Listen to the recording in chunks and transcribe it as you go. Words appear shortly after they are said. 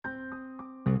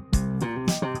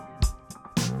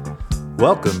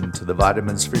Welcome to the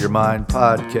Vitamins for Your Mind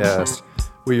podcast,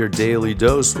 where your daily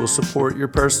dose will support your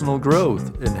personal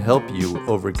growth and help you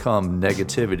overcome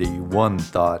negativity one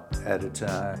thought at a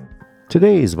time.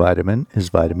 Today's vitamin is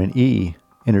vitamin E,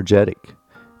 energetic.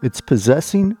 It's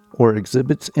possessing or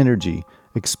exhibits energy,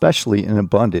 especially in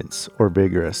abundance or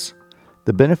vigorous.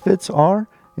 The benefits are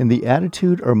in the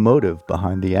attitude or motive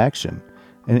behind the action.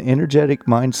 An energetic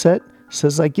mindset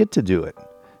says I get to do it,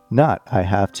 not I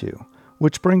have to,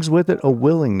 which brings with it a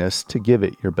willingness to give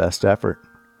it your best effort.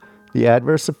 The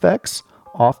adverse effects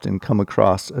often come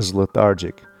across as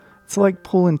lethargic. It's like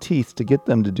pulling teeth to get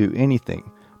them to do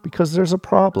anything because there's a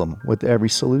problem with every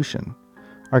solution.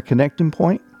 Our connecting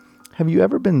point? Have you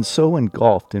ever been so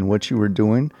engulfed in what you were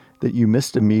doing that you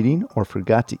missed a meeting or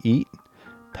forgot to eat?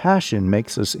 Passion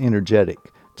makes us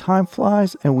energetic. Time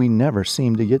flies and we never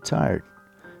seem to get tired.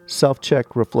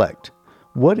 Self-check, reflect.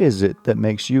 What is it that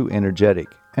makes you energetic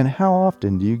and how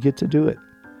often do you get to do it?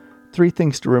 3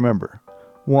 things to remember.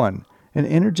 1. An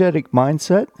energetic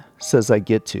mindset says I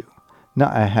get to,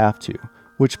 not I have to,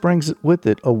 which brings with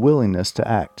it a willingness to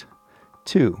act.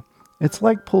 2. It's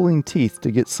like pulling teeth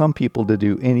to get some people to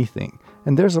do anything,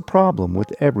 and there's a problem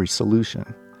with every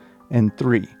solution. And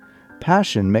 3.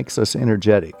 Passion makes us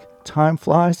energetic. Time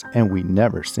flies and we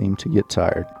never seem to get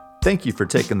tired. Thank you for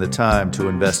taking the time to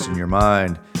invest in your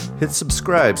mind. Hit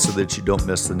subscribe so that you don't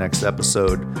miss the next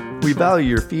episode. We value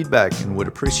your feedback and would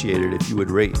appreciate it if you would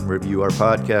rate and review our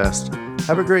podcast.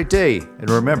 Have a great day,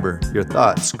 and remember, your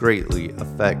thoughts greatly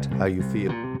affect how you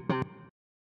feel.